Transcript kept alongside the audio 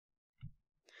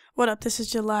What up, this is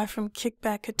July from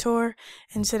Kickback Couture,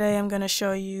 and today I'm going to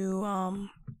show you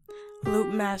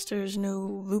Loopmasters' new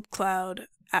Loopcloud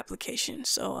application.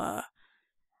 So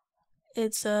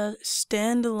it's a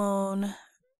standalone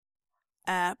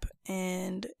app,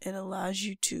 and it allows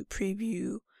you to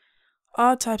preview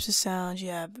all types of sounds.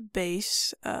 You have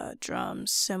bass,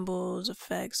 drums, cymbals,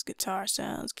 effects, guitar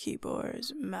sounds,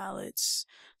 keyboards, mallets,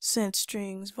 synth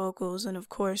strings, vocals, and of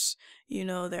course, you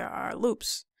know, there are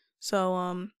loops.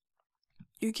 So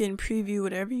you can preview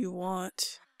whatever you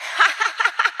want.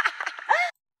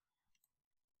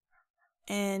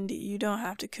 And you don't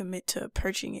have to commit to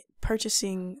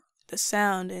purchasing the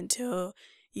sound until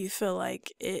you feel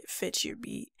like it fits your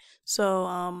beat. So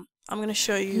I'm gonna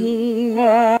show you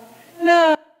what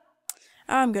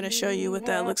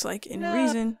that looks like in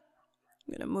Reason.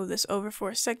 I'm gonna move this over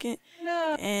for a second,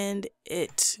 and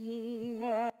it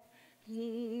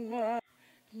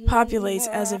populates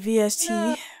as a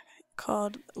VST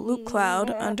called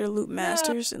Loopcloud under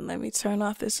Loopmasters. And let me turn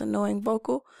off this annoying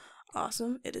vocal.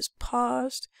 Awesome, it is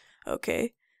paused.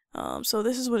 Okay, so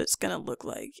this is what it's gonna look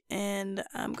like, and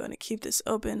I'm gonna keep this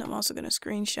open. I'm also gonna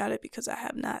screenshot it because I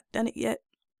have not done it yet.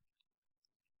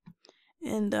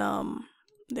 And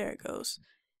there it goes.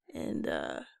 And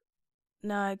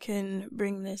now I can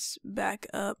bring this back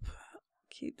up,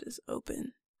 keep this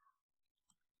open,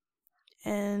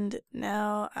 and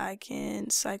now I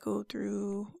can cycle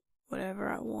through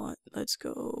whatever I want. Let's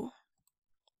go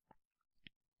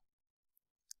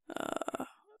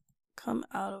come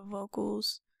out of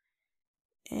vocals,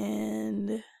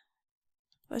 and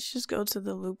let's just go to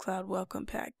the Loopcloud welcome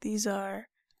pack. These are,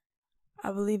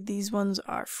 I believe these ones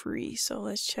are free, so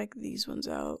let's check these ones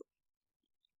out.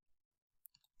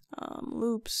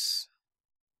 Loops,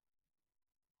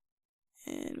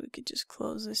 and we could just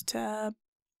close this tab,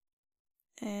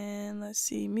 and let's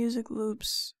see, music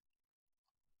loops,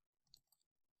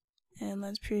 and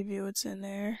let's preview what's in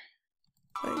there,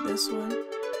 like this one.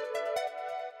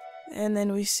 And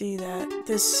then we see that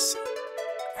this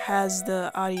has the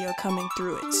audio coming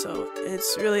through it, so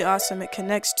it's really awesome. It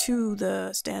connects to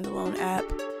the standalone app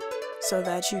so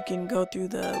that you can go through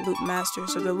the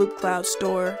Loopmasters or the Loopcloud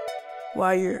store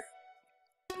while you're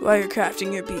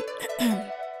crafting your beat.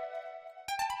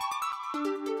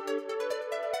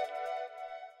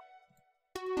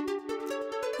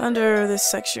 Under this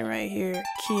section right here,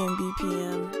 key and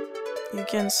BPM, you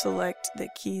can select the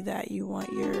key that you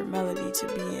want your melody to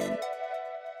be in.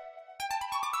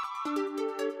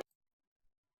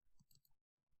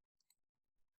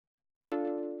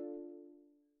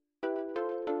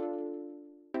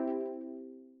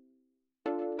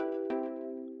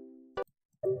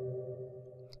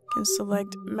 You can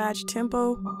select match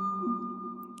tempo,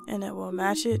 and it will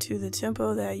match it to the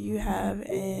tempo that you have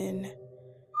in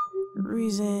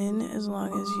Reason, as long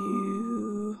as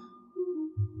you,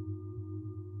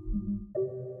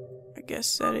 I guess,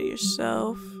 set it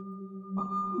yourself.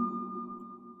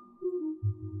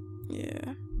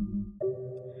 Yeah,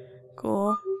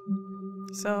 cool.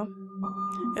 So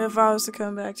if I was to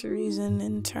come back to Reason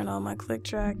and turn on my click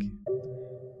track,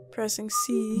 pressing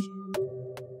C,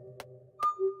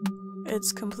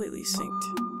 it's completely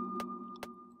synced.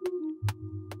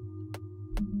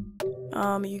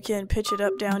 You can pitch it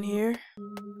up down here.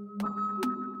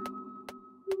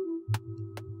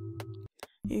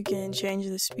 You can change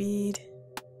the speed.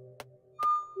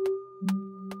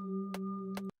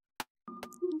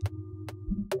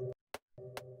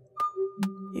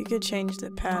 You could change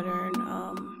the pattern.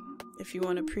 If you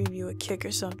want to preview a kick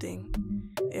or something,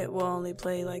 it will only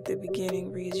play like the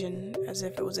beginning region as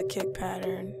if it was a kick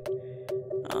pattern.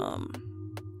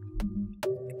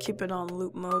 Keep it on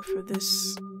loop mode for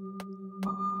this.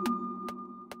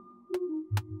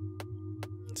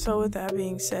 So with that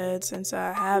being said, since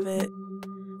I have it,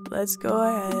 let's go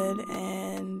ahead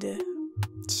and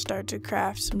start to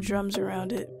craft some drums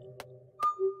around it.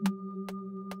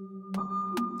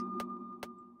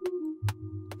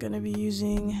 Gonna be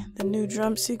using the new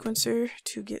drum sequencer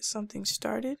to get something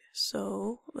started,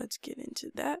 so let's get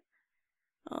into that.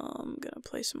 I'm gonna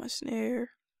place my snare.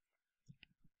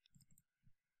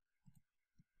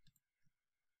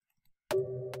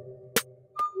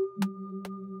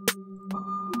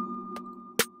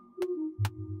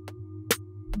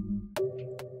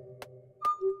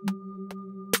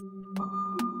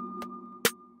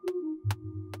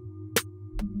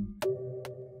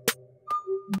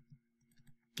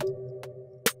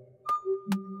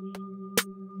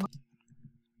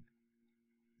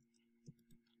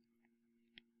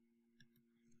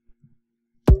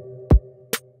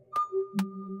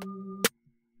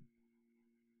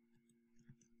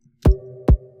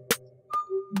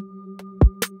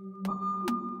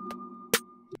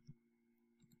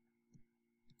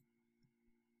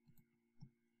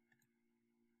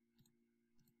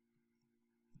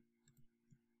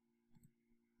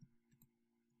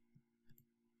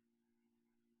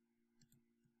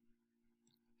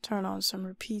 turn on some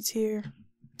repeats here.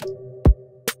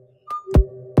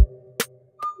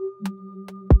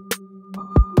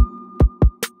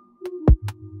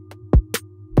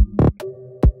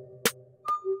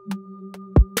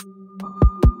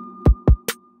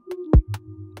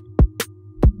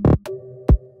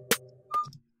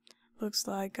 Looks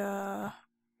like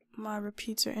my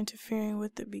repeats are interfering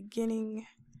with the beginning,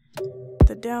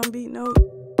 the downbeat note.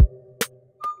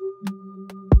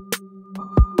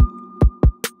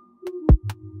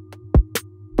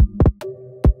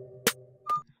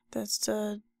 That's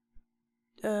the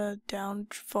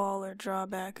downfall or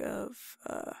drawback of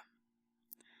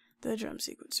the drum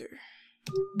sequencer.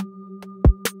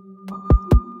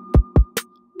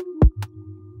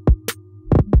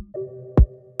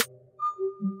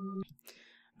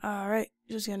 Alright,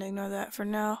 just gonna ignore that for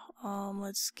now.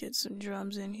 Let's get some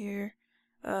drums in here.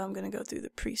 I'm gonna go through the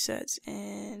presets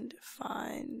and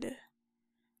find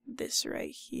this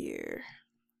right here.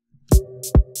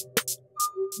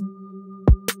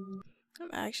 I'm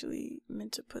actually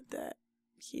meant to put that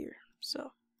here,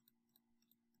 so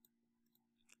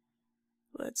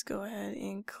let's go ahead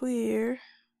and clear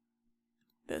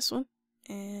this one,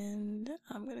 and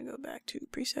I'm gonna go back to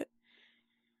preset,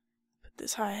 put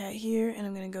this hi-hat here, and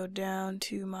I'm gonna go down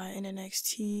to my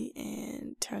NNXT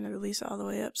and turn the release all the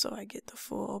way up so I get the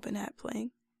full open hat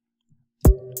playing.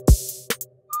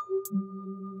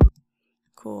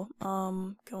 Cool.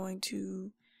 Going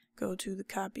to go to the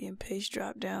copy and paste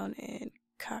drop down and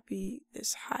copy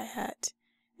this hi-hat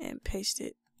and paste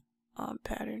it on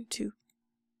pattern 2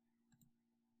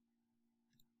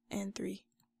 and 3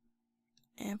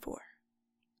 and 4.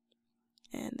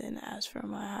 And then as for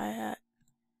my hi-hat,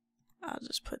 I'll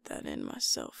just put that in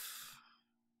myself.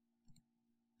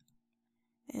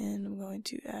 And I'm going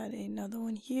to add another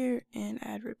one here and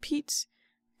add repeats,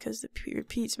 because the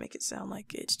repeats make it sound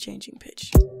like it's changing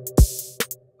pitch.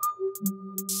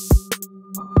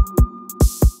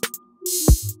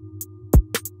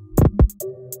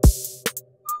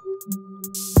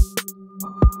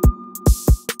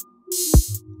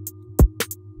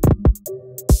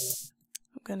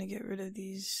 I'm gonna get rid of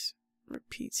these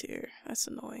repeats here. That's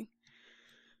annoying.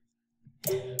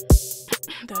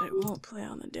 That it won't play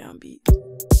on the downbeat.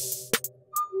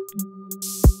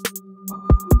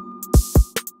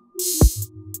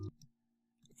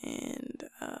 And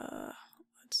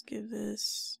let's give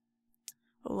this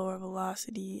a lower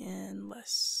velocity and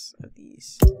less of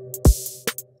these.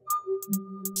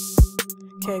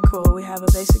 Okay, cool. We have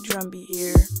a basic drum beat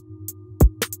here.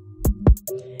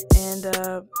 And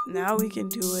now we can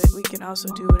do it. We can also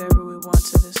do whatever we want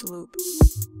to this loop.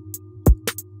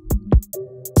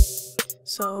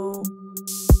 So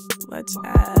let's go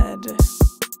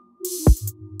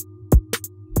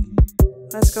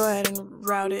ahead and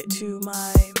route it to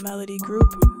my melody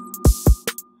group,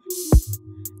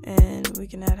 and we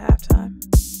can add halftime.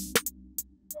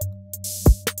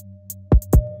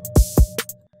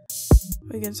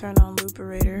 We can turn on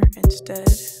Looperator instead.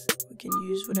 We can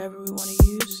use whatever we want to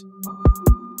use.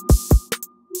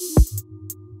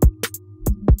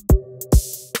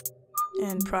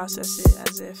 And process it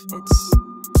as if it's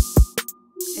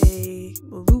a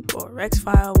loop or Rex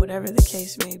file, whatever the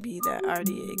case may be, that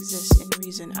already exists in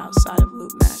Reason outside of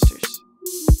Loopmasters.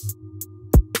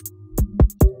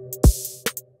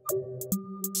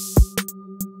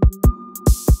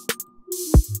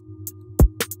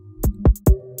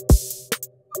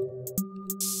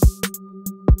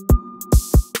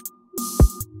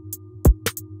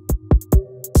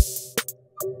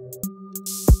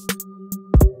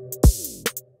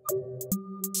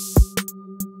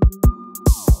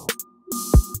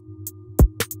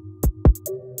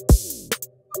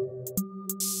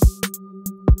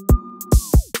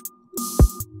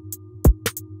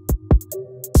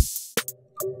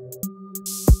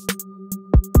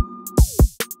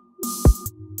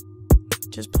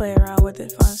 Just play around with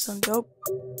it, find some dope.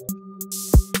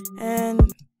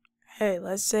 And hey,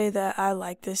 let's say that I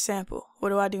like this sample. What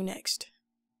do I do next?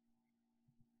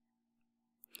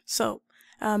 So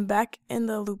I'm back in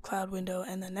the Loopcloud window,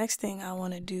 and the next thing I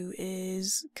want to do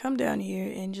is come down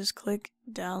here and just click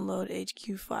download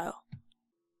HQ file.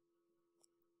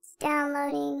 It's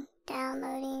downloading.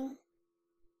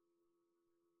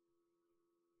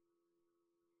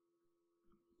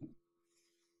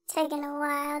 Taking a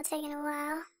while.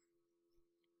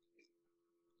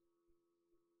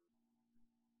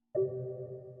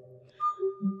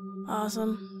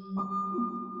 Awesome.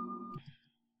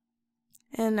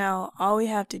 And now all we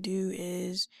have to do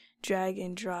is drag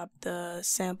and drop the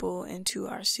sample into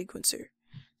our sequencer.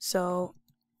 So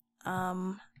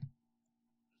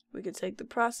we We could take the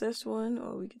processed one,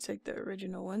 or we could take the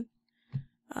original one.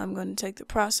 I'm going to take the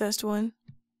processed one,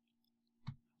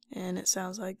 and it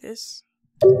sounds like this.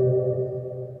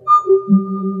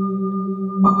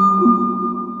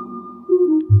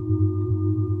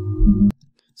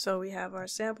 So we have our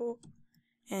sample,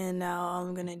 and now all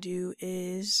I'm going to do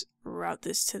is route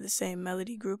this to the same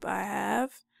melody group I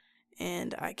have,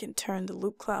 and I can turn the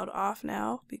Loopcloud off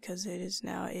now because it is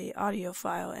now a audio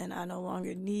file, and I no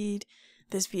longer need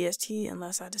this VST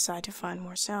unless I decide to find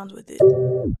more sounds with it.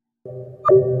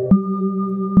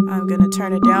 I'm going to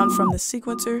turn it down from the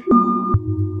sequencer.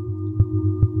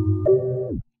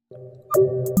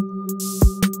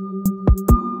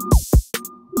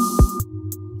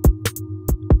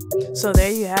 So there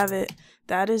you have it.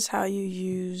 That is how you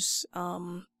use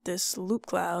this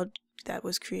Loopcloud that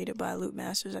was created by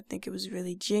Loopmasters. I think it was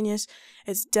really genius.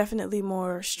 It's definitely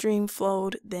more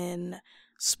stream-flowed than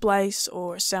Splice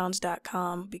or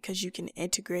Sounds.com because you can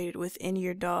integrate it within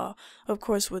your DAW. Of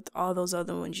course, with all those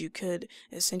other ones, you could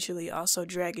essentially also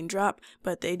drag and drop,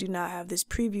 but they do not have this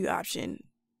preview option.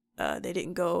 They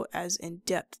didn't go as in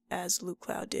depth as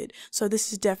Loopcloud did. So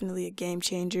this is definitely a game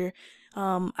changer.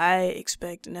 I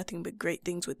expect nothing but great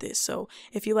things with this. So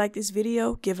if you like this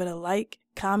video, give it a like,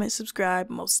 comment, subscribe.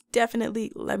 Most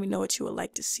definitely let me know what you would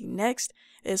like to see next.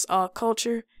 It's all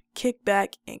culture, kick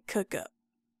back, and cook up.